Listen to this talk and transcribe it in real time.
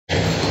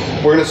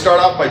We're going to start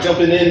off by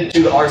jumping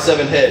into the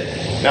R7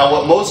 head. Now,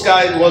 what most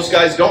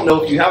guys don't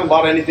know, if you haven't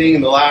bought anything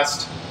in the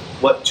last,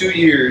 2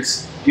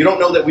 years, you don't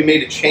know that we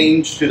made a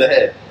change to the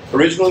head.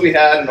 Originally, we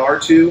had an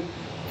R2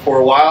 for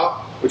a while,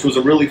 which was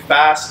a really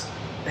fast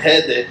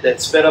head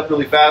that sped up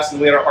really fast,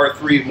 and we had our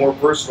R3, more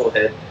versatile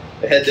head.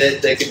 A head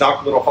that could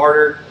knock a little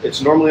harder.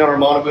 It's normally on our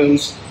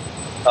monobooms.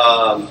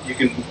 You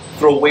can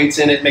throw weights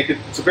in it,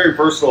 it's a very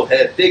versatile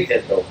head, big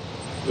head though.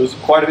 It was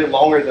quite a bit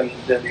longer than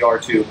the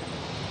R2.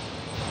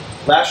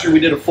 Last year we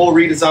did a full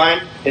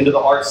redesign into the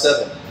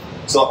R7.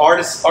 So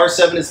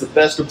R7 is the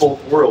best of both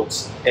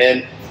worlds.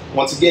 And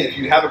once again, if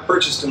you haven't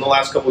purchased in the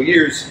last couple of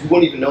years, you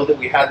wouldn't even know that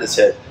we had this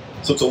head.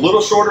 So it's a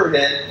little shorter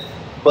head,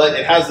 but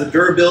it has the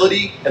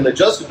durability and the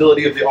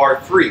adjustability of the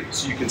R3.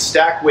 So you can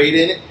stack weight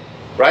in it,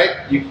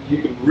 right? You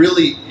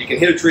can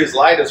hit a tree as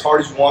light, as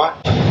hard as you want.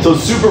 So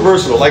it's super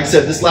versatile. Like I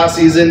said, this last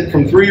season,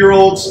 from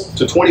 3-year-olds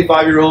to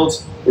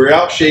 25-year-olds, we were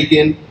out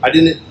shaking. I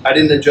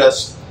didn't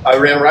adjust. I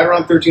ran right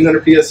around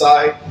 1300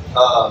 PSI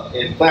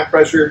in plant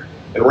pressure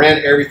and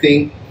ran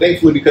everything,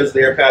 thankfully because of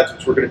the air pads,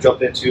 which we're going to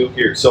jump into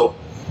here. So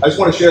I just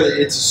want to share that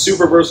it's a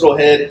super versatile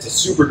head, it's a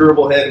super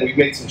durable head, and we've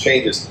made some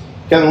changes.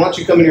 Kevin, why don't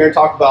you come in here and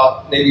talk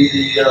about maybe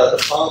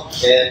the pump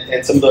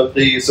and some of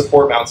the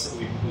support mounts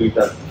that we've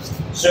done.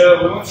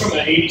 So we went from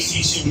an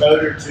 80cc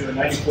motor to a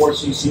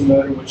 94cc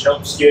motor, which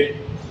helps get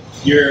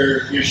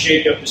your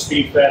shake up to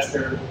speed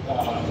faster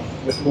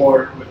with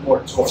more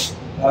torque.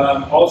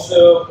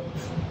 Also,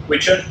 we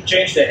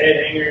changed the head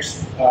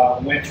hangers,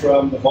 went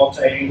from the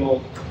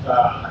multi-angle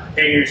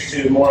hangers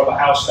to more of a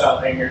house-style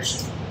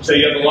hangers, so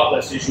you have a lot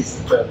less issues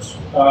with those.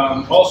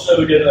 Also,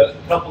 we did a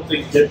couple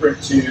things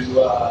different to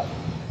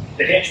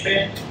the hinge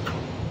band,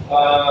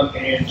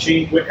 and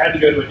we had to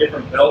go to a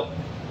different belt.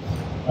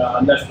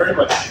 And that's pretty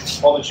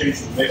much all the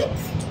changes we made on it.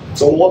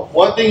 So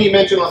one thing you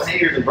mentioned on the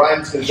hangers, and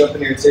Brian's going to jump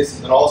in here and say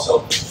something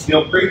also,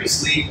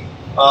 previously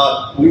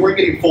we weren't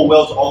getting full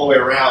welds all the way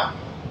around,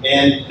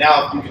 and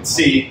now if you can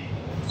see,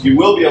 you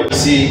will be able to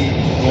see,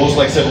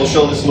 like I said, we'll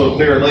show this a little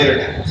clearer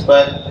later,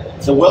 but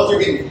the welds are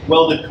getting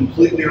welded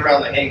completely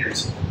around the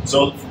hangers.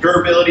 So for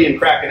durability and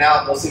cracking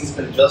out, those things have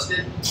been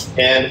adjusted.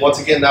 And once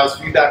again, that was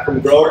feedback from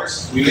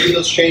growers. We made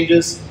those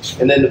changes.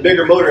 And then the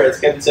bigger motor,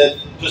 as Kevin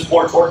said, just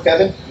more torque,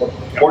 Kevin?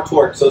 More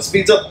torque. So it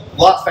speeds up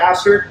a lot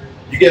faster.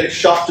 You get it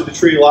shot to the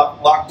tree a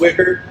lot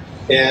quicker.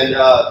 And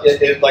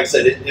like I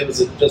said, it was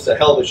just a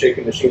hell of a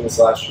shaking machine this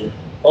last year.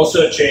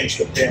 Also changed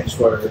the pins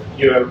where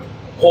you're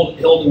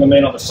holding them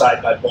in on the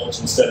side by bolts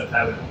instead of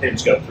having the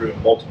pins go through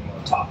and bolting them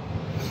on top.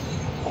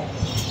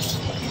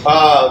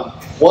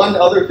 One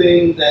other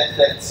thing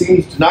that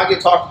seems to not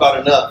get talked about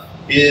enough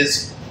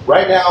is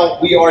right now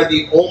we are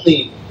the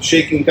only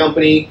shaking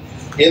company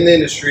in the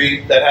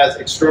industry that has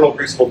external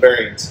greasable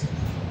bearings.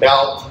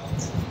 Now,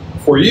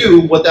 for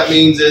you, what that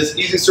means is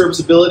easy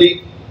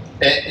serviceability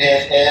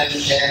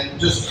and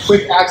just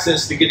quick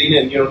access to getting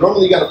in.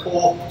 Normally you got to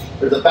pull.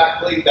 There's a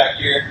back plate back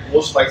here.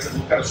 We'll kind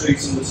of show you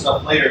some of this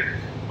stuff later.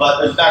 But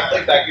there's a back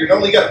plate back here.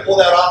 Normally you got to pull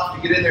that off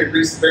to get in there and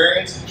grease the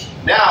bearings.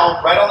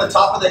 Now, right on the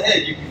top of the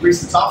head, you can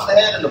grease the top of the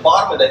head and the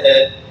bottom of the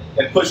head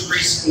and push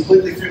grease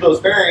completely through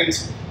those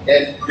bearings,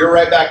 and you're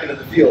right back into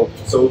the field.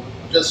 So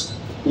just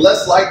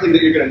less likely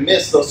that you're going to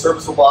miss those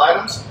serviceable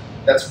items.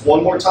 That's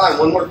one more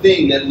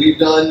thing that we've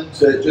done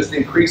to just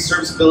increase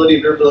serviceability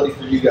and durability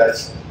for you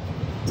guys.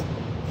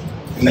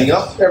 Anything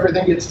else?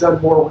 Everything gets done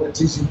more when it's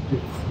easy to do.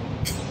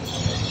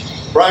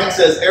 Brian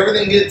says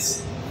everything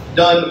gets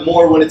done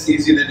more when it's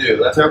easy to do.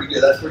 That's pretty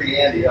good. That's pretty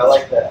handy. I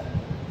like that.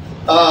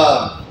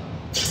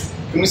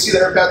 Can we see the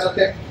air pads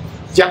okay?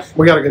 Yeah,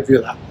 we got a good view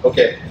of that.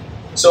 Okay.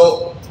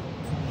 So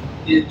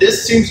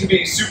this seems to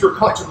be super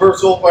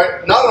controversial,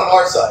 right? Not on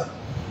our side.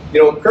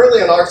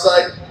 Currently on our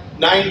side,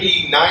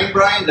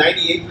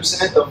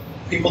 98% of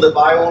people that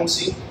buy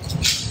OMC,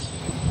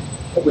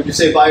 would you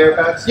say buy air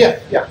pads? Yeah,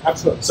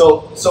 absolutely.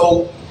 So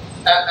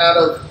out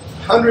of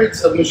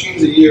hundreds of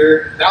machines a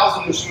year,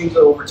 1,000 machines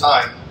over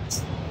time,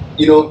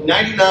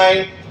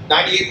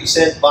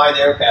 98% buy the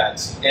air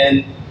pads.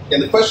 And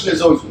the question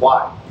is always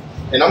why?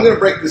 And I'm going to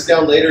break this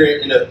down later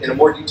in a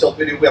more detailed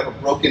video. We have a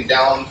broken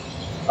down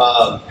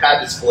pad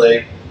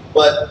display.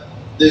 But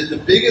the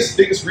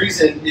biggest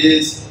reason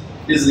is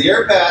the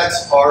air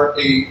pads are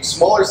a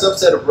smaller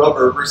subset of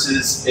rubber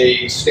versus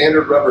a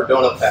standard rubber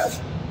donut pad.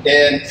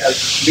 And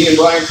as me and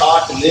Brian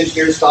talked and the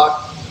engineers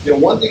talked,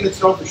 one thing that's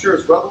known for sure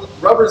is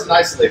rubber is an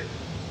isolator.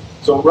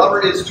 So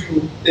rubber is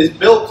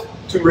built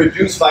to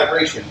reduce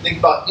vibration. Think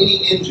about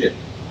any engine,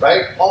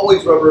 right?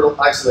 Always rubber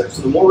isolator.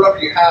 So the more rubber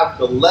you have,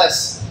 the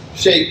less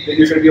shake that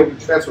you're going to be able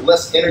to transfer,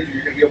 less energy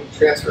you're going to be able to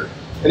transfer.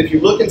 And if you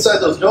look inside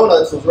those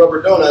donuts, those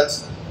rubber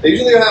donuts, they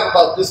usually have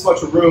about this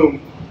much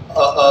room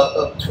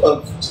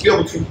to be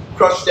able to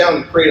crush down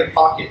and create a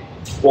pocket.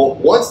 Well,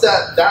 once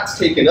that's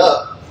taken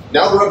up,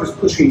 now the rubber's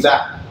pushing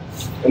back.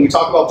 And we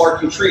talk about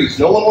barking trees.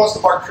 No one wants to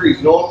bark trees.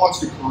 No one wants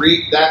to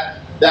create that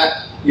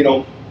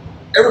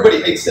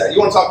everybody hates that. You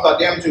want to talk about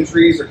damaging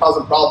trees or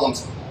causing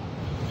problems.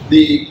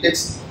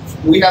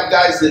 We have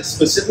guys that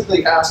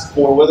specifically ask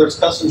for, whether it's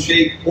custom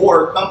shake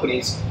or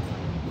companies,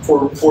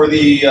 for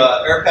the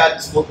air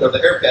pads or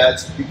the air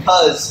pads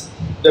because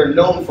they're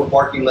known for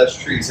barking less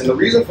trees. And the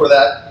reason for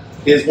that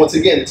is, once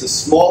again, it's a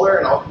smaller,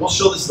 and we'll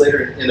show this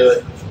later in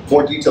a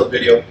more detailed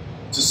video.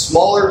 It's a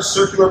smaller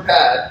circular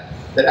pad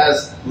that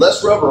has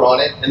less rubber on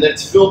it, and then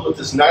it's filled with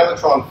this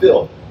nylotron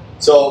fill.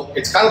 So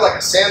it's kind of like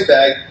a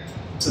sandbag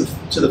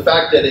to the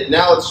fact that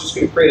now it's just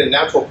going to create a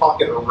natural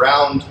pocket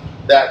around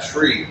that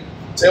tree.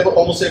 It's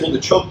almost able to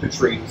choke the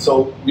tree.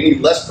 So we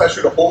need less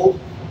pressure to hold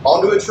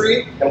onto a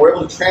tree, and we're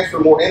able to transfer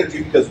more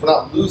energy because we're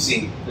not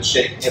losing the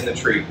shake in the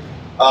tree.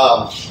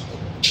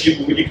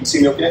 You can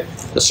see me okay?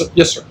 Yes, sir.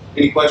 Yes, sir.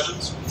 Any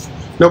questions?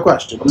 No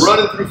questions. I'm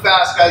running through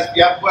fast, guys. If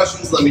you have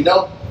questions, let me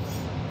know.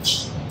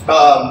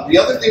 The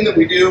other thing that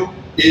we do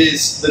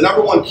is the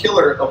 #1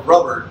 killer of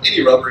rubber,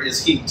 any rubber,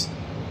 is heat.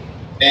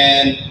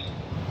 And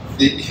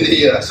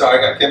sorry,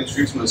 I got Kevin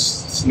Streetsman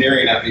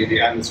sneering at me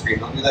behind the screen.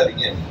 Don't do that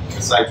again.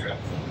 Sidetrack.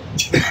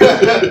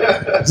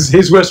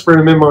 He's whispering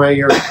them in my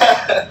ear.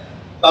 The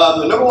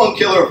 #1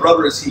 killer of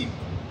rubber is heat.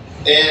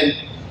 And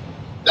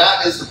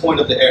that is the point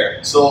of the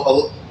air. So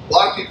a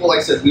lot of people, like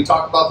I said, we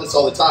talk about this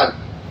all the time.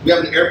 We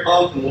have an air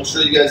pump, and we'll show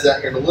you guys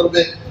that here in a little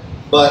bit.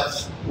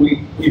 But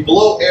we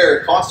blow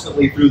air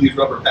constantly through these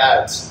rubber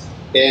pads.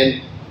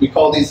 And we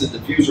call these a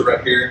diffuser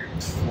right here.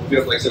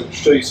 Like I said, we'll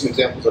show you some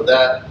examples of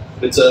that.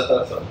 It's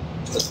a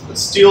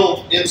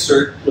steel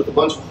insert with a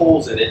bunch of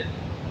holes in it.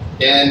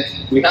 And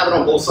we have it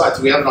on both sides.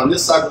 So we have it on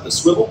this side with the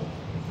swivel,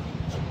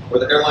 where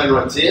the airline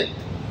runs in,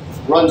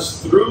 runs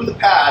through the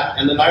pad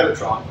and the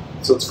nylotron.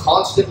 So it's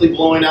constantly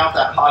blowing out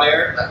that hot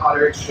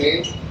air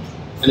exchange,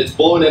 and it's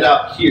blowing it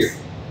out here.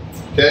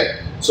 Okay?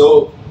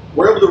 So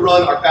we're able to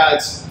run our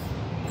pads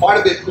quite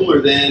a bit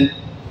cooler than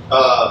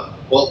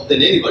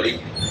anybody.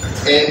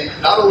 And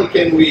not only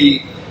can we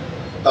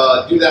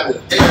do that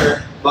with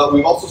air, but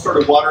we've also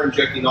started water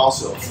injecting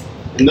also.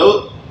 And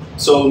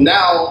so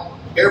now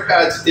air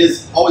pads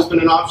has always been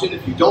an option.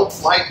 If you don't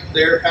like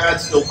the air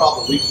pads, no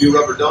problem. We can do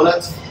rubber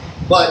donuts.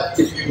 But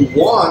if you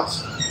want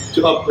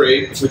to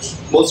upgrade, which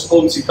most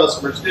OMC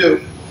customers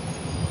do,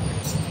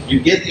 you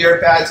get the air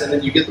pads and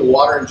then you get the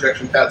water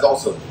injection pads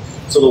also.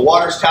 So the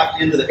water's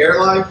tapped into the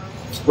airline,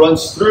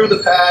 runs through the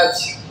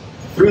pads,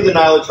 through the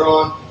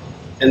nylotron,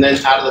 and then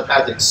out of the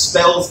pads,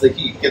 expels the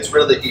heat, gets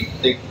rid of the heat.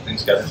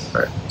 Thanks, Kevin.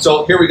 All right.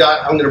 So here we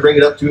got, I'm going to bring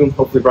it up to him.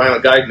 Hopefully Brian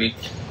will guide me.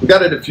 We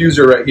got a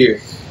diffuser right here.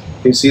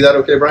 Can you see that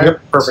okay, Brian?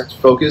 Yep, perfect.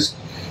 Focus.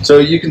 So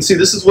you can see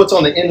this is what's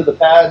on the end of the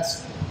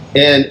pads,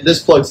 and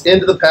this plugs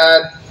into the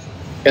pad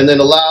and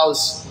then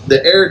allows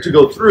the air to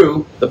go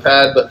through the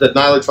pad, but the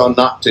nylotron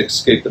not to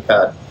escape the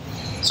pad.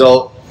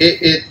 So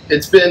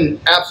it's been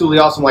absolutely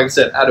awesome. Like I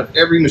said, out of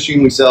every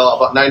machine we sell,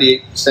 about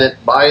 98%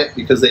 buy it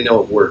because they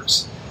know it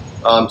works.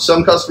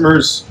 Some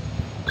customers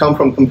come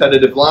from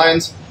competitive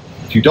lines.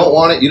 If you don't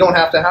want it, you don't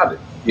have to have it.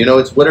 You know,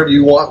 it's whatever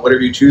you want,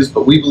 whatever you choose,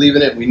 but we believe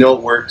in it. We know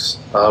it works.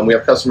 We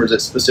have customers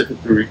that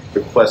specifically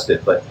request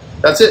it, but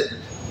that's it.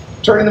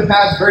 Turning the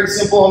pads, very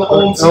simple on the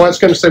OMC. I was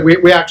going to say,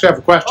 we actually have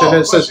a question. Oh,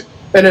 it says,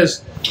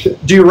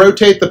 do you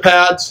rotate the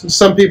pads?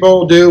 Some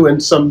people do,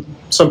 and some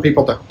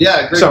people don't.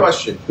 Yeah, great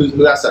question.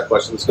 Who asked that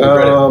question? Let's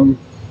go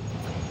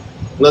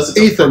unless it's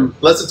Ethan.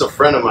 Unless it's a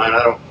friend of mine,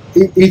 I don't.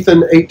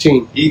 Ethan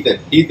 18.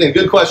 Ethan,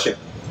 good question.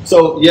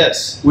 So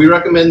yes, we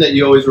recommend that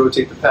you always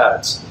rotate the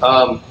pads.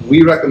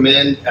 We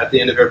recommend at the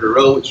end of every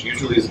row, which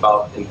usually is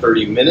about in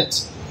 30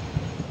 minutes.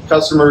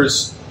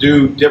 Customers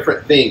do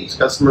different things.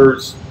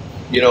 Customers,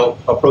 you know,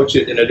 approach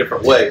it in a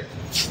different way.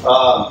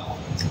 I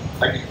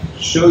can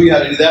show you how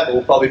to do that, but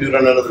we'll probably do it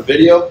on another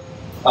video.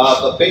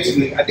 But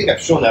basically, I think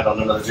I've shown that on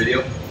another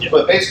video. Yeah.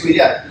 But basically,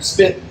 yeah,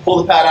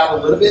 pull the pad out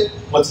a little bit.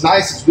 What's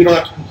nice is we don't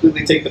have to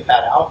completely take the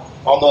pad out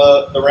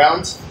on the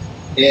rounds.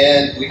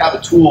 And we have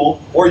a tool,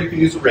 or you can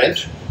use a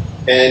wrench,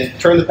 and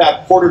turn the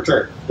pad quarter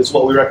turn. Is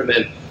what we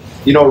recommend.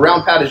 You know, a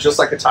round pad is just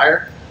like a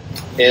tire,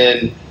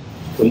 and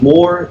the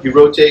more you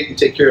rotate and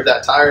take care of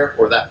that tire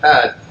or that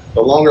pad,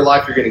 the longer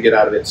life you're going to get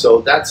out of it.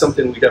 So that's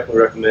something we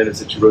definitely recommend, is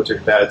that you rotate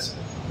your pads,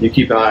 you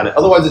keep an eye on it.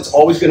 Otherwise, it's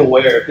always going to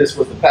wear. If this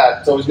was the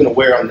pad, it's always going to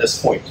wear on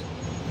this point.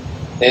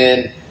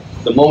 And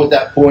the moment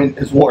that point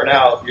is worn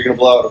out, you're going to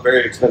blow out a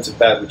very expensive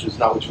pad, which is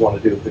not what you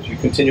want to do. If you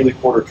continually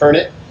quarter turn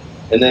it,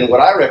 and then what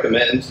I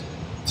recommend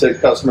to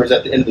customers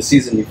at the end of the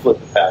season, you flip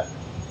the pad,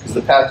 because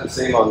the pad's the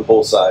same on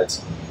both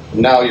sides.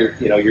 And now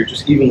you're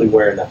just evenly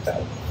wearing that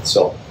pad.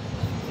 So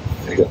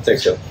there you go.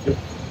 Thanks, Joe.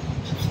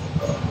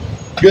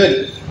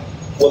 Good.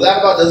 Well, that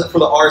about does it for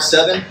the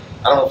R7.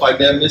 I don't know if I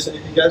did miss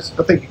anything, guys.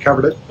 I think you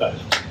covered it.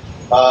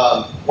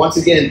 Once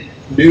again,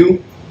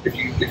 new. If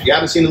you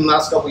haven't seen it in the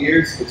last couple of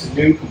years, it's a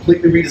new,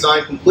 completely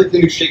redesigned,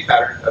 completely new shake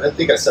pattern. I didn't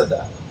think I said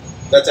that.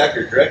 That's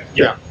accurate, correct?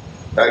 Yeah.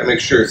 I gotta make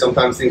sure.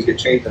 Sometimes things get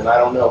changed, and I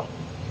don't know.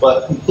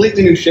 But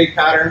completely new shake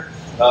pattern.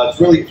 It's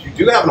really, if you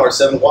do have an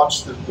R7,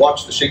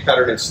 watch the shake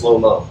pattern in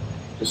slow-mo.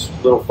 Just a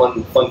little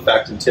fun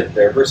fact and tip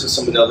there versus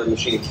some of the other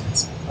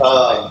machines.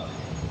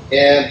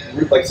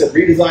 And like I said,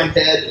 redesigned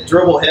head,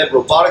 durable head,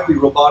 robotic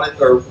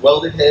or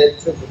welded head.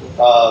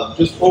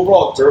 Just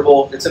overall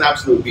durable. It's an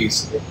absolute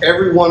beast.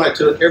 Every one I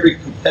took, every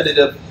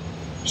competitive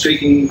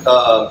shaking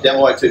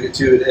demo I took it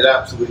to, it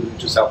absolutely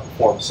just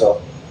outperformed.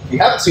 So if you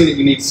haven't seen it,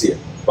 you need to see it.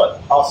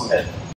 But awesome head.